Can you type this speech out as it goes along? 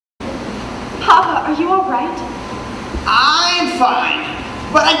Are you all right? I'm fine,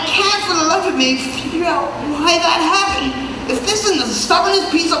 but I can't for the life of me figure out why that happened. If this isn't the stubbornest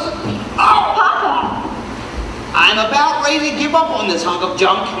piece of... Oh! Papa! I'm about ready to give up on this hunk of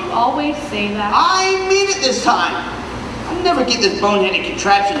junk. You always say that. I mean it this time. I'll never get this boneheaded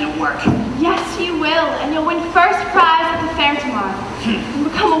contraption to work. Yes, you will, and you'll win first prize at the fair tomorrow.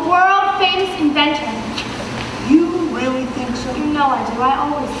 You'll become a world-famous inventor. You really think so? You know I do. I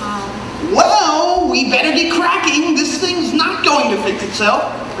always have. Well, we better get cracking. This thing's not going to fix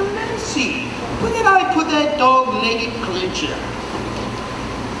itself. Let's see. Where did I put that dog-legged clincher?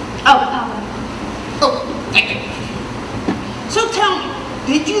 Oh, Papa. Oh, thank you. So tell me,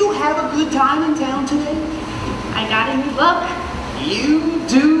 did you have a good time in town today? I got a new book. You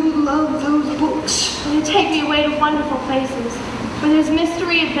do love those books. They take me away to wonderful places where there's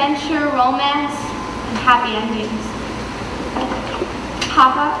mystery, adventure, romance, and happy endings.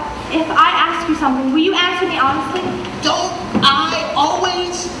 Papa, if I ask you something, will you answer me honestly? Don't I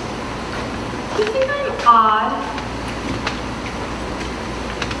always? Do you think I'm odd?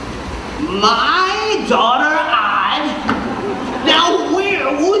 My daughter odd? Now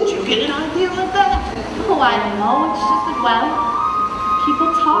where would you get an idea like that? Oh, I don't know. It's just that, well,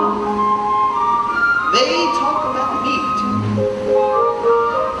 people talk. They talk about me too.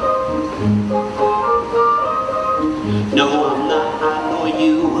 No, I'm not high nor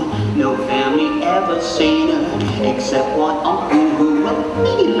you. No family ever seen her except one uncle who, well,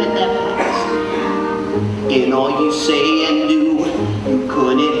 maybe let that pass. In all you say and do, you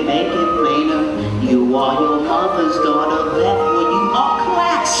couldn't make it plainer. You are your mother's daughter, therefore you are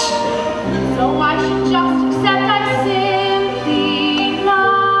class. So I should just accept I'm simply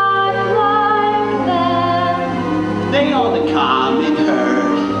not like them. They are the common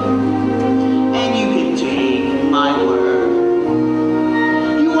herd, and you can take my word.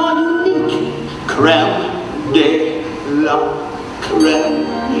 You are unique, creme de la creme.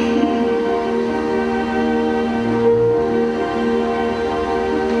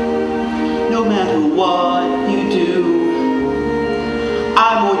 No matter what you do,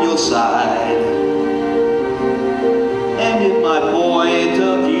 I'm on your side. And if my point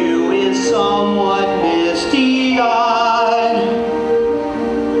of view is somewhat misty-eyed,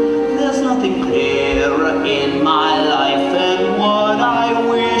 there's nothing clearer in my life than what I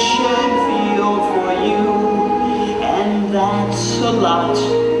wish and feel for you. And that's a lot,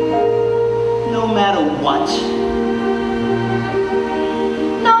 no matter what.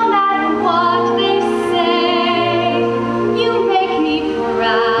 No matter what they say, you make me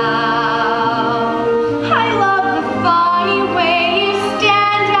proud. I love the funny way you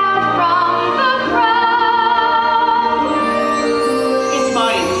stand out from the crowd. It's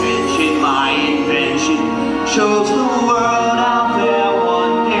my intention, my invention shows the world out there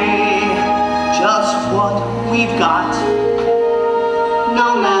one day just what we've got, no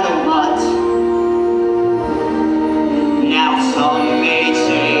matter what. Now some may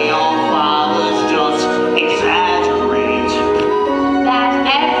say all fathers just exaggerate, That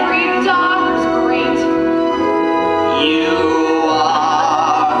every daughter's great. you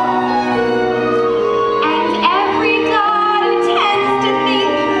are. And every daughter tends to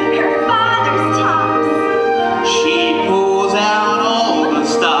think her father's tops. She pulls out all the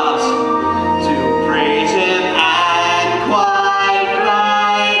stops to praise him, and quite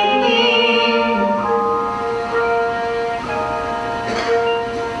rightly.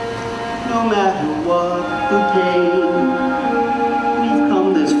 No matter what the pain, we've come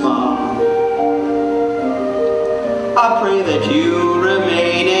this far. I pray that you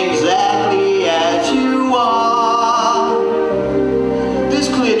remain exactly as you are. This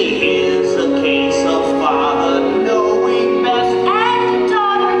clearly is a case of father knowing best, And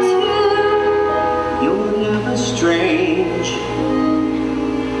daughter too. you're never strange.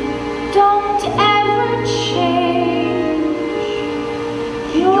 Don't ever change.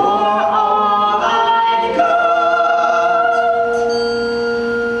 You're all I've got.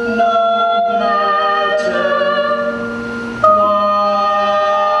 No matter what.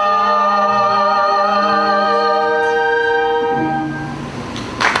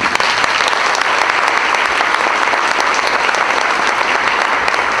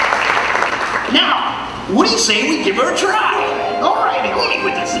 Now, what do you say we give her a try? All right, let me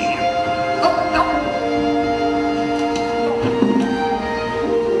with this here. Oh, no.